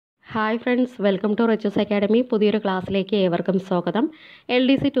Hi friends, welcome to riches academy. പുതിയൊരു ക്ലാസ്സിലേക്ക് ഏവർക്കും സ്വാഗതം.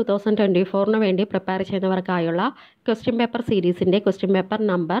 LDC 2024 വേണ്ടി prepare ചെയ്യുന്നവർക്കായുള്ള question paper സീരീസിൻ്റെ question paper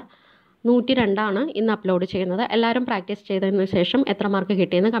number 102 ഇന്ന് അപ്ലോഡ് ചെയ്യുന്നത്. എല്ലാവരും പ്രാക്ടീസ് ചെയ്തതിന് ശേഷം എത്ര മാർക്ക്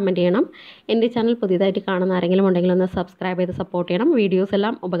കിട്ടിയെന്ന് കമൻറ്റ് ചെയ്യണം. എൻ്റെ ചാനൽ പുതിയതായിട്ട് കാണുന്ന ആരെങ്കിലും ഉണ്ടെങ്കിൽ ഒന്ന് സബ്സ്ക്രൈബ് ചെയ്ത് സപ്പോർട്ട് ചെയ്യണം. വീഡിയോസ്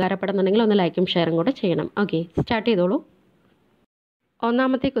എല്ലാം ഉപകാരപ്പെടുന്നുണ്ടെങ്കിൽ ഒന്ന് ലൈക്കും ഷെയറും കൂടെ ചെയ്യണം. ഓക്കെ, സ്റ്റാർട്ട് ചെയ്തോളൂ.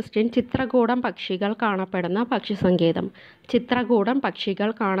 ഒന്നാമത്തെ ക്വസ്റ്റ്യൻ, ചിത്രകൂടം പക്ഷികൾ കാണപ്പെടുന്ന പക്ഷിസങ്കേതം. ചിത്രകൂടം പക്ഷികൾ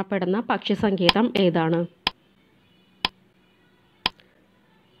കാണപ്പെടുന്ന പക്ഷിസങ്കേതം ഏതാണ്?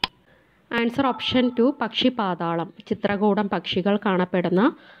 Answer option 2 Pakshipathalam. ചിത്രകൂടം പക്ഷികൾ കാണപ്പെടുന്ന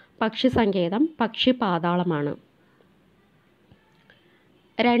പക്ഷിസങ്കേതം പക്ഷിപാതാളമാണ്.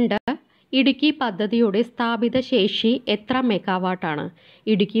 2. ഇടുക്കി പദ്ധതിയുടെ സ്ഥാപിത ശേഷി എത്ര മെഗാവാട്ടാണ്?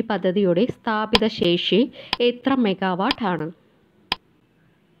 ഇടുക്കി പദ്ധതിയുടെ സ്ഥാപിത ശേഷി എത്ര മെഗാവാട്ടാണ്?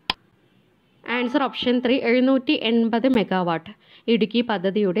 Answer option 3 780 megawatt. ഇടുക്കി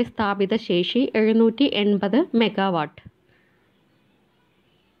പദ്ധതിയുടെ സ്ഥാപിത ശേഷി 780 മെഗാവാട്ട്.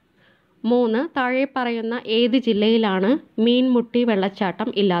 3. താഴെ പറയുന്ന ഏത് ജില്ലയിലാണ് മീൻമുട്ടി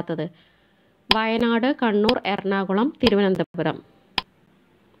വെള്ളച്ചാട്ടം ഇല്ലാത്തത്? വയനാട്, കണ്ണൂർ, എറണാകുളം, തിരുവനന്തപുരം.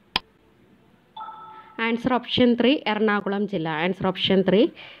 ആൻസർ ഓപ്ഷൻ 3 എറണാകുളം ജില്ല. ആൻസർ ഓപ്ഷൻ 3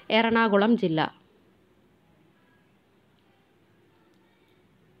 എറണാകുളം ജില്ല.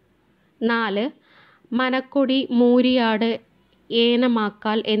 4. മനക്കൊടി, മൂരിയാട്,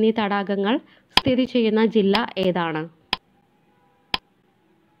 ഏനമാക്കാൽ എന്നീ തടാകങ്ങൾ സ്ഥിതി ചെയ്യുന്ന ജില്ല ഏതാണ്?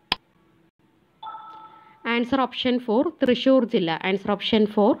 ആൻസർ ഓപ്ഷൻ 4 തൃശ്ശൂർ ജില്ല. ആൻസർ ഓപ്ഷൻ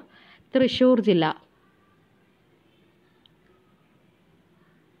 4 തൃശ്ശൂർ ജില്ല.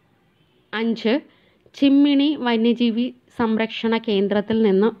 5. ചിമ്മിണി വന്യജീവി സംരക്ഷണ കേന്ദ്രത്തിൽ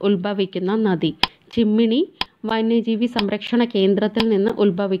നിന്ന് ഉത്ഭവിക്കുന്ന നദി. ചിമ്മിണി വന്യജീവി സംരക്ഷണ കേന്ദ്രത്തിൽ നിന്ന്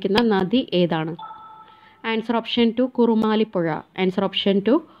ഉത്ഭവിക്കുന്ന നദി ഏതാണ്? Answer option 2 Kurumalipuzha. Answer option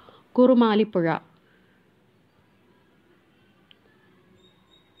 2 Kurumalipuzha.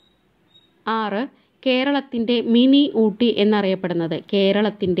 6. കേരളത്തിൻ്റെ മിനി ഊട്ടി എന്നറിയപ്പെടുന്നത്.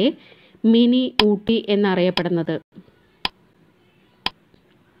 കേരളത്തിൻ്റെ മിനി ഊട്ടി എന്നറിയപ്പെടുന്നത്.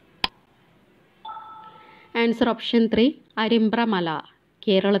 Answer option 3 അരിമ്പ്രമല.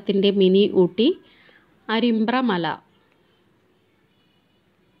 കേരളത്തിൻ്റെ mini Ooty അരിമ്പ്രമല.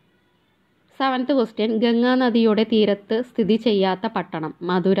 7th question, Ganga നദിയുടെ തീരത്ത് സ്ഥിതി ചെയ്യാത്ത പട്ടണം.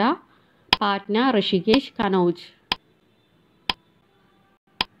 മധുര, പാറ്റ്ന, ഋഷികേശ്, കനൗജ്.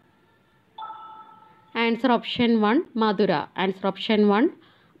 ആൻസർ ഓപ്ഷൻ 1 മധുര. ആൻസർ ഓപ്ഷൻ 1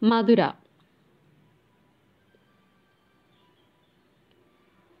 മധുര.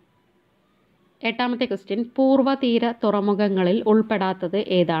 8ാമത്തെ ക്വസ്റ്റ്യൻ, പൂർവ്വതീര തുറമുഖങ്ങളിൽ ഉൾപ്പെടാത്തത്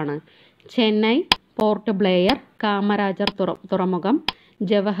ഏതാണ്? ചെന്നൈ, പോർട്ട് ബ്ലെയർ, കാമരാജർ തുറമുഖം,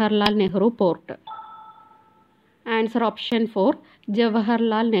 Jawaharlal Nehru port. Answer option 4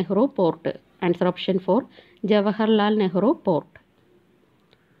 Jawaharlal Nehru port. Answer option 4 Jawaharlal Nehru port.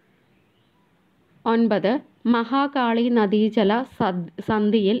 9. Mahakali നദീജല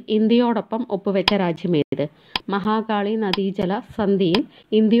സന്ധിയിൽ ഇന്ത്യയോടൊപ്പം ഒപ്പുവെച്ച രാജ്യമേത്? മഹാകാളി നദീജല സന്ധിയിൽ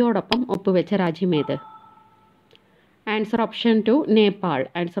ഇന്ത്യയോടൊപ്പം ഒപ്പുവെച്ച രാജ്യമേത്? Answer option 2 Nepal.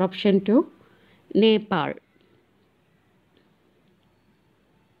 Answer option 2 Nepal.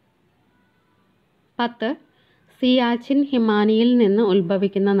 10. Siachen ഹിമാനിയിൽ നിന്ന്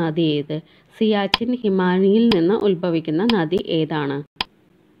ഉത്ഭവിക്കുന്ന നദി ഏത്? സിയാച്ചിൻ ഹിമാനിയിൽ നിന്ന് ഉത്ഭവിക്കുന്ന നദി ഏതാണ്?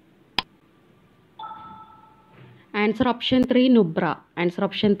 Answer option 3 Nubra. Answer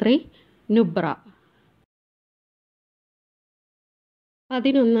option 3 Nubra.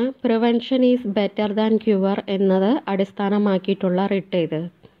 11. Prevention is better than cure എന്നത് അടിസ്ഥാനമാക്കിയിട്ടുള്ള റിട്ട് ഏത്?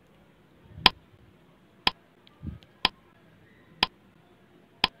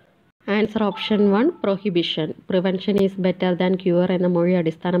 Answer option 1 prohibition. Prevention is better than cure എന്ന മൊഴി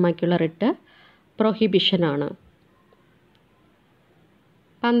അടിസ്ഥാനമാക്കിയുള്ള റിട്ട് പ്രൊഹിബിഷൻ ആണ്.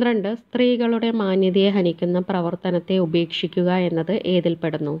 12. സ്ത്രീകളുടെ മാന്യതയെ ഹനിക്കുന്ന പ്രവർത്തനത്തെ ഉപേക്ഷിക്കുക എന്നത്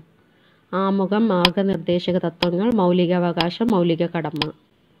ഏതിൽപ്പെടുന്നു? ആമുഖം, മാർഗനിർദ്ദേശക തത്വങ്ങൾ, മൗലികാവകാശം, മൗലിക കടമ.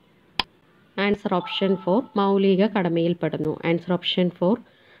 ആൻസർ ഓപ്ഷൻ 4 മൗലിക കടമയിൽപ്പെടുന്നു. ആൻസർ ഓപ്ഷൻ 4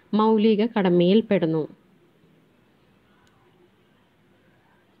 മൗലിക കടമയിൽപ്പെടുന്നു.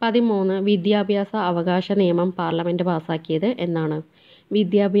 13. വിദ്യാഭ്യാസ അവകാശ നിയമം പാർലമെൻറ്റ് പാസാക്കിയത് എന്നാണ്?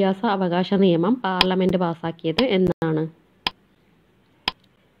 വിദ്യാഭ്യാസ അവകാശ നിയമം പാർലമെൻറ്റ് പാസാക്കിയത് എന്നാണ്?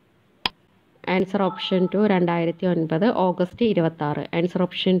 Answer option 2 2009 August 26. Answer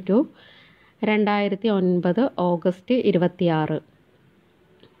option 2 2009 August 26.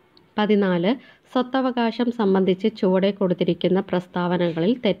 14. സ്വത്തവകാശം സംബന്ധിച്ച് ചുവടെ കൊടുത്തിരിക്കുന്ന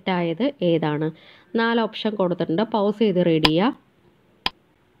പ്രസ്താവനകളിൽ തെറ്റായത് ഏതാണ്? 4 ഓപ്ഷൻ കൊടുത്തിട്ടുണ്ട്, പൗസ് ചെയ്ത് റീഡ് ചെയ്യുക.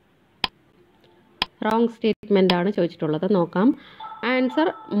 റോങ് സ്റ്റേറ്റ്മെൻ്റ് ആണ് ചോദിച്ചിട്ടുള്ളത്. നോക്കാം. ആൻസർ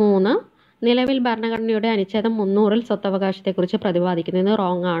 3. നിലവിൽ ഭരണഘടനയുടെ അനുച്ഛേദം 300-ൽ സ്വത്തവകാശത്തെക്കുറിച്ച് പ്രതിപാദിക്കുന്നത്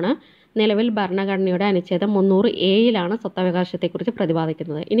റോങ് ആണ്. നിലവിൽ ഭരണഘടനയുടെ അനുച്ഛേദം 300A-യിലാണ് സ്വത്തവകാശത്തെക്കുറിച്ച്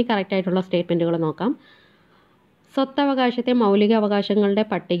പ്രതിപാദിക്കുന്നത്. ഇനി കറക്റ്റായിട്ടുള്ള സ്റ്റേറ്റ്മെൻറ്റുകൾ നോക്കാം. സ്വത്തവകാശത്തെ മൗലിക അവകാശങ്ങളുടെ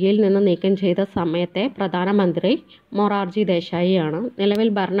പട്ടികയിൽ നിന്ന് നീക്കം ചെയ്ത സമയത്തെ പ്രധാനമന്ത്രി മൊറാർജി ദേശായിയാണ്. നിലവിൽ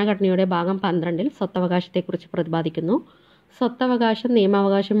ഭരണഘടനയുടെ ഭാഗം 12-ൽ സ്വത്തവകാശത്തെക്കുറിച്ച് പ്രതിപാദിക്കുന്നു. സ്വത്തവകാശം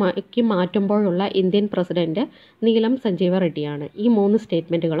നിയമാവകാശമാക്കി മാറ്റുമ്പോഴുള്ള ഇന്ത്യൻ പ്രസിഡന്റ് നീലം സഞ്ജീവ റെഡ്ഡിയാണ്. ഈ 3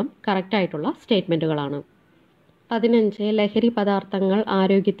 സ്റ്റേറ്റ്മെൻറ്റുകളും കറക്റ്റായിട്ടുള്ള സ്റ്റേറ്റ്മെൻറ്റുകളാണ്. 15. ലഹരി പദാർത്ഥങ്ങൾ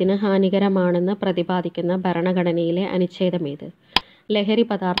ആരോഗ്യത്തിന് ഹാനികരമാണെന്ന് പ്രതിപാദിക്കുന്ന ഭരണഘടനയിലെ അനുച്ഛേദമേത്? ലഹരി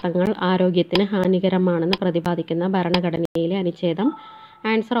പദാർത്ഥങ്ങൾ ആരോഗ്യത്തിന് ഹാനികരമാണെന്ന് പ്രതിപാദിക്കുന്ന ഭരണഘടനയിലെ അനുച്ഛേദം.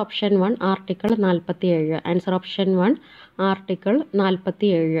 Answer option 1 article 47. Answer option 1 article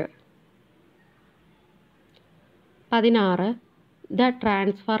 47. 16. The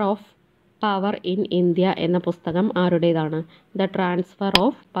transfer of power in India എന്ന പുസ്തകം ആരുടേതാണ്? The transfer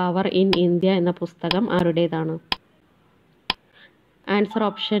of power in India എന്ന പുസ്തകം ആരുടേതാണ്? Answer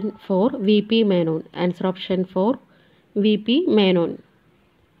option 4 VP Menon. Answer option 4 VP Menon.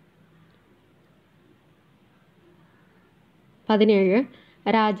 17.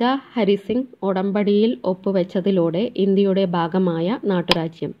 രാജ ഹരിസിംഗ് ഉടമ്പടിയിൽ ഒപ്പുവെച്ചതിലൂടെ ഇന്ത്യയുടെ ഭാഗമായ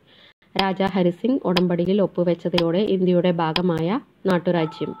നാട്ടുരാജ്യം. രാജ ഹരിസിംഗ് ഉടമ്പടിയിൽ ഒപ്പുവെച്ചതിലൂടെ ഇന്ത്യയുടെ ഭാഗമായ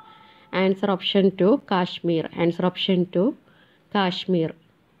നാട്ടുരാജ്യം. Answer option 2 Kashmir. Answer option 2 Kashmir.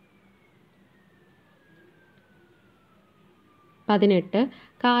 18.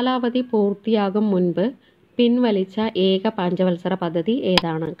 കാലാവധി പൂർത്തിയാകും മുൻപ് പിൻവലിച്ച ഏക പഞ്ചവത്സര പദ്ധതി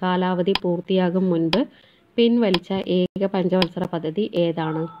ഏതാണ്? കാലാവധി പൂർത്തിയാകും മുൻപ് പിൻവലിച്ച ഏക പഞ്ചവത്സര പദ്ധതി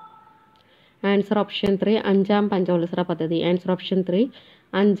ഏതാണ്? ആൻസർ ഓപ്ഷൻ 3 അഞ്ചാം പഞ്ചവത്സര പദ്ധതി. ആൻസർ ഓപ്ഷൻ 3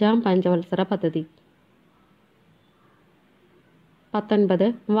 അഞ്ചാം പഞ്ചവത്സര പദ്ധതി. 19.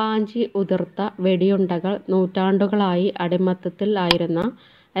 വാഞ്ചി ഉതിർത്ത വെടിയുണ്ടകൾ നൂറ്റാണ്ടുകളായി അടിമത്തത്തിൽ ആയിരുന്ന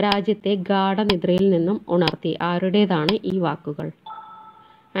രാജ്യത്തെ ഗാഢനിദ്രയിൽ നിന്നും ഉണർത്തി. ആരുടേതാണ് ഈ വാക്കുകൾ?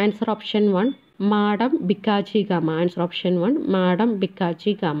 Answer option 1 madam Bhikaji gamma. Answer option 1 madam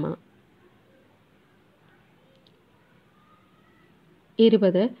Bhikaji gamma.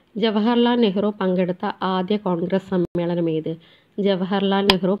 20. Jawaharlal Nehru പങ്കെടുത്ത ആദ്യ കോൺഗ്രസ് സമ്മേളനം ഏത്? ജവഹർലാൽ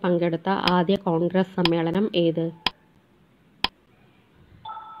നെഹ്റു പങ്കെടുത്ത ആദ്യ കോൺഗ്രസ് സമ്മേളനം ഏത്?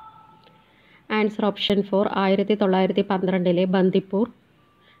 Answer option 4 1912-ലെ Bandipur.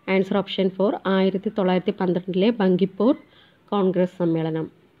 Answer option 4 1912-ലെ Bankipur Congress സമ്മേളനം.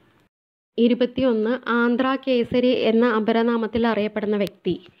 21. ആന്ധ്ര കേസരി എന്ന അപരനാമത്തിൽ അറിയപ്പെടുന്ന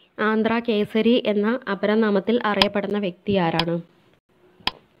വ്യക്തി. ആന്ധ്ര കേസരി എന്ന അപരനാമത്തിൽ അറിയപ്പെടുന്ന വ്യക്തി ആരാണ്?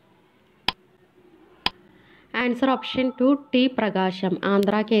 ആൻസർ ഓപ്ഷൻ 2 ടി പ്രകാശം.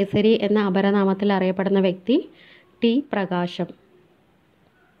 ആന്ധ്ര കേസരി എന്ന അപരനാമത്തിൽ അറിയപ്പെടുന്ന വ്യക്തി ടി പ്രകാശം.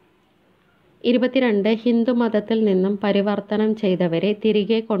 22. ഹിന്ദു മതത്തിൽ നിന്നും പരിവർത്തനം ചെയ്തവരെ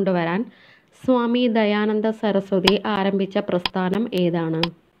തിരികെ കൊണ്ടുവരാൻ സ്വാമി ദയാനന്ദ സരസ്വതി ആരംഭിച്ച പ്രസ്ഥാനം ഏതാണ്?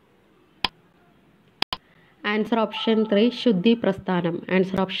 ആൻസർ ഓപ്ഷൻ 3 ശുദ്ധി പ്രസ്ഥാനം.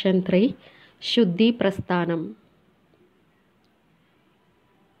 ആൻസർ ഓപ്ഷൻ 3 ശുദ്ധി പ്രസ്ഥാനം.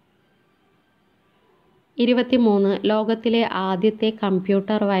 23. ലോകത്തിലെ ആദ്യത്തെ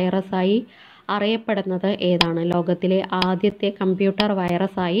കമ്പ്യൂട്ടർ വൈറസായി അറിയപ്പെടുന്നത് ഏതാണ്? ലോകത്തിലെ ആദ്യത്തെ കമ്പ്യൂട്ടർ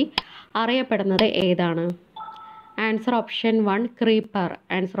വൈറസായി അറിയപ്പെടുന്നത് ഏതാണ്? Answer option 1 creeper.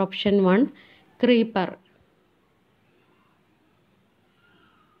 Answer option 1 creeper.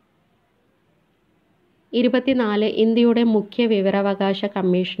 24. ഇന്ത്യയുടെ മുഖ്യ വിവരാവകാശ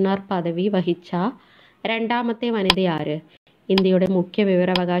കമ്മീഷണർ പദവി വഹിച്ച രണ്ടാമത്തെ വനിത ആര്? ഇന്ത്യയുടെ മുഖ്യ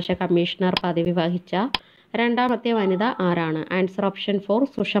വിവരാവകാശ കമ്മീഷണർ പദവി വഹിച്ച രണ്ടാമത്തെ വനിത ആരാണ്? Answer option 4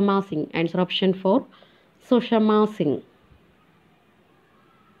 Sushma Singh. Answer option 4 Sushma Singh.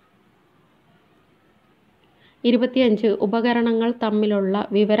 25. ഉപകരണങ്ങൾ തമ്മിലുള്ള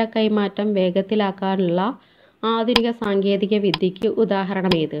വിവര കൈമാറ്റം വേഗത്തിലാക്കാനുള്ള ആധുനിക സാങ്കേതിക വിദ്യയ്ക്ക്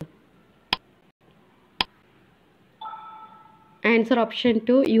ഉദാഹരണം ഏത്? Answer option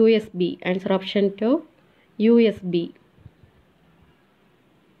 2 USB. Answer option 2 USB.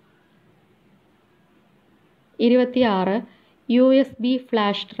 26. USB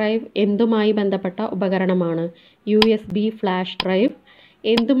flash drive എന്തുമായി ബന്ധപ്പെട്ട ഉപകരണമാണ്? USB ഫ്ലാഷ് ഡ്രൈവ്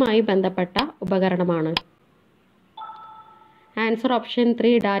എന്തുമായി ബന്ധപ്പെട്ട ഉപകരണമാണ്? Answer option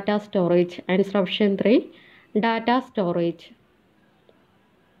 3 data storage. Answer option 3 data storage.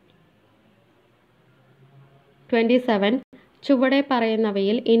 27. ചുവടെ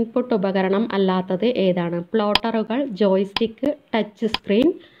പറയുന്നവയിൽ ഇൻപുട്ട് ഉപകരണം അല്ലാത്തത് ഏതാണ്? പ്ലോട്ടറുകൾ, joystick, touch screen,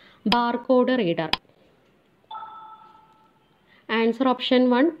 barcode reader. Answer option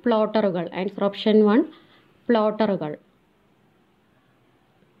 1 പ്ലോട്ടറുകൾ. Answer option 1 പ്ലോട്ടറുകൾ.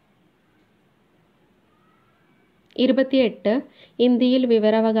 28. ഇന്ത്യയിൽ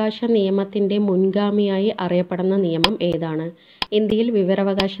വിവരാവകാശ നിയമത്തിൻ്റെ മുൻഗാമിയായി അറിയപ്പെടുന്ന നിയമം ഏതാണ്? ഇന്ത്യയിൽ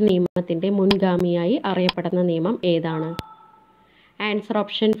വിവരാവകാശ നിയമത്തിൻ്റെ മുൻഗാമിയായി അറിയപ്പെടുന്ന നിയമം ഏതാണ്? Answer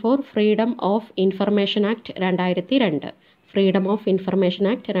option 4 freedom of information act 2002. Freedom of information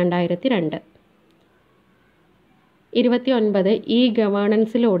act 2002. 29. E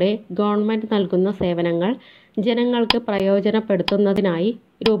ഗവേണൻസിലൂടെ government നൽകുന്ന സേവനങ്ങൾ ജനങ്ങൾക്ക് പ്രയോജനപ്പെടുത്തുന്നതിനായി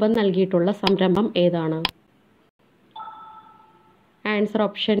രൂപം നൽകിയിട്ടുള്ള സംരംഭം ഏതാണ്? ആൻസർ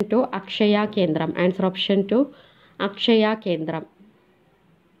ഓപ്ഷൻ 2 അക്ഷയ കേന്ദ്രം. ആൻസർ ഓപ്ഷൻ 2 അക്ഷയ കേന്ദ്രം.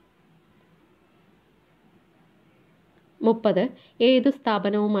 30. ഏതു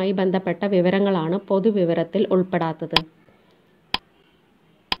സ്ഥാപനവുമായി ബന്ധപ്പെട്ട വിവരങ്ങളാണ് പൊതുവിവരത്തിൽ ഉൾപ്പെടാത്തത്?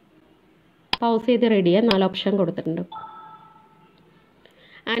 പൗസ് ചെയ്ത് റെഡിയെ 4 ഓപ്ഷൻ കൊടുത്തിട്ടുണ്ട്.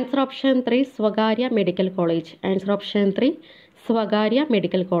 ആൻസർ ഓപ്ഷൻ 3 സ്വകാര്യ മെഡിക്കൽ കോളേജ്. ആൻസർ ഓപ്ഷൻ 3 സ്വകാര്യ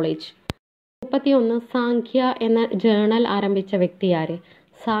മെഡിക്കൽ കോളേജ്. 31. സാംഖ്യ എന്ന ജേണൽ ആരംഭിച്ച വ്യക്തി ആര്?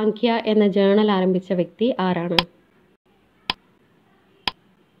 സാംഖ്യ എന്ന ജേണൽ ആരംഭിച്ച വ്യക്തി ആരാണ്?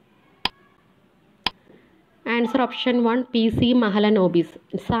 Answer option 1 PC Mahalanobis.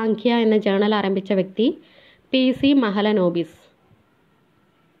 Samkhya എന്ന ജേണൽ ആരംഭിച്ച വ്യക്തി PC മഹലനോബിസ്.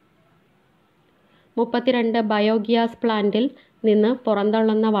 32. ബയോഗ്യാസ് പ്ലാന്റിൽ നിന്ന്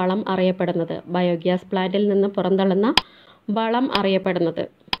പുറന്തള്ളുന്ന വളം അറിയപ്പെടുന്നത്? ബയോഗ്യാസ് പ്ലാന്റിൽ നിന്ന് പുറന്തള്ളുന്ന വളം അറിയപ്പെടുന്നത്?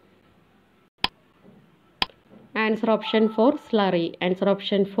 Answer option 4 slurry. Answer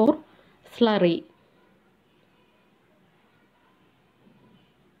option 4 slurry.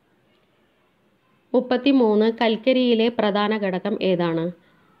 33. കൽക്കരിയിലെ പ്രധാന ഘടകം ഏതാണ്?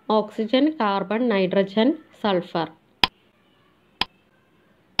 Oxygen, carbon, nitrogen, sulphur.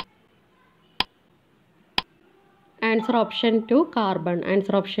 Answer option 2 carbon.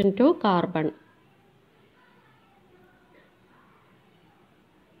 Answer option 2 carbon.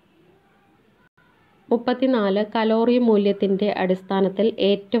 34. Calorie മൂല്യത്തിൻ്റെ അടിസ്ഥാനത്തിൽ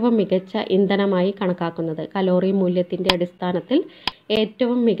ഏറ്റവും മികച്ച ഇന്ധനമായി കണക്കാക്കുന്നത്? കലോറി മൂല്യത്തിൻ്റെ അടിസ്ഥാനത്തിൽ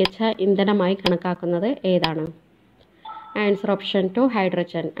ഏറ്റവും മികച്ച ഇന്ധനമായി കണക്കാക്കുന്നത് ഏതാണ്? Answer option 2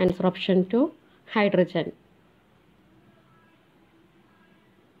 hydrogen. Answer option 2 hydrogen.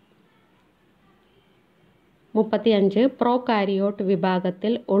 35. Prokaryote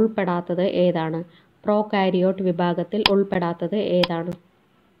വിഭാഗത്തിൽ ഉൾപ്പെടാത്തത് ഏതാണ്? പ്രോകാരിയോട്ട് വിഭാഗത്തിൽ ഉൾപ്പെടാത്തത് ഏതാണ്?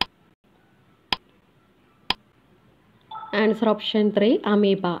 Answer option 3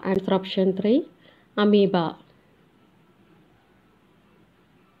 amoeba. Answer option 3 amoeba.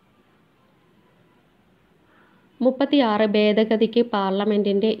 36. ഭേദഗതിക്ക്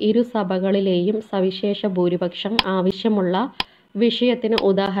പാർലമെന്റിന്റെ ഇരുസഭകളിലെയും സവിശേഷ ഭൂരിപക്ഷം ആവശ്യമുള്ള വിഷയത്തിന്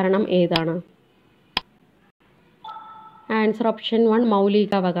ഉദാഹരണം ഏതാണ്? ആൻസർ ഓപ്ഷൻ 1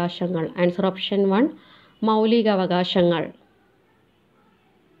 മൗലികാവകാശങ്ങൾ. ആൻസർ ഓപ്ഷൻ 1 മൗലികാവകാശങ്ങൾ.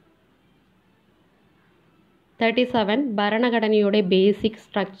 37. ഭരണഘടനയുടെ ബേസിക്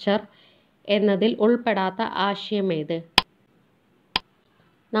സ്ട്രക്ചർ എന്നതിൽ ഉൾപ്പെടാത്ത ആശയം ഏത്?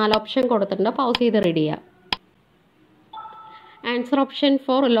 4 ഓപ്ഷൻ കൊടുത്തിട്ടുണ്ട്. പൗസ് ചെയ്ത് റെഡി ചെയ്യാം. ആൻസർ ഓപ്ഷൻ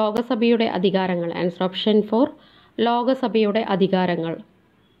 4 ലോകസഭയുടെ അധികാരങ്ങൾ. ആൻസർ ഓപ്ഷൻ 4 ലോകസഭയുടെ അധികാരങ്ങൾ.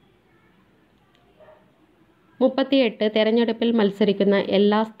 38. തെരഞ്ഞെടുപ്പിൽ മത്സരിക്കുന്ന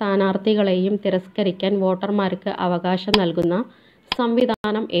എല്ലാ സ്ഥാനാർത്ഥികളെയും തിരസ്കരിക്കാൻ വോട്ടർമാർക്ക് അവകാശം നൽകുന്ന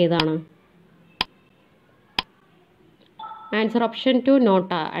സംവിധാനം ഏതാണ്? Answer option 2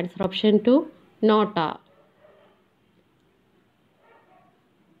 NOTA. Answer option 2 NOTA.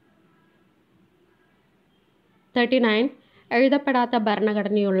 39. എഴുതപ്പെടാത്ത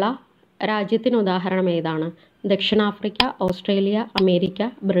ഭരണഘടനയുള്ള രാജ്യത്തിന് ഉദാഹരണം ഏതാണ്? ദക്ഷിണാഫ്രിക്ക, Australia, America,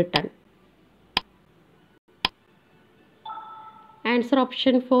 Britain. Answer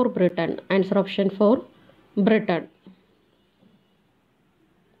option 4 Britain. Answer option 4 Britain.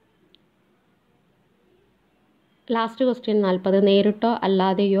 Last question 40. നേരിട്ടോ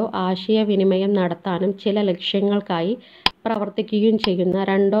അല്ലാതെയോ ആശയവിനിമയം നടത്താനും ചില ലക്ഷ്യങ്ങൾക്കായി പ്രവർത്തിക്കുകയും ചെയ്യുന്ന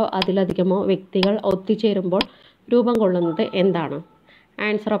 2 അതിലധികമോ വ്യക്തികൾ ഒത്തുചേരുമ്പോൾ രൂപം കൊള്ളുന്നത് എന്താണ്?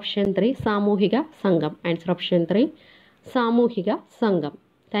 ആൻസർ ഓപ്ഷൻ 3 സാമൂഹിക സംഘം. ആൻസർ ഓപ്ഷൻ 3 സാമൂഹിക സംഘം.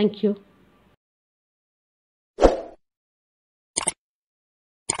 Thank you.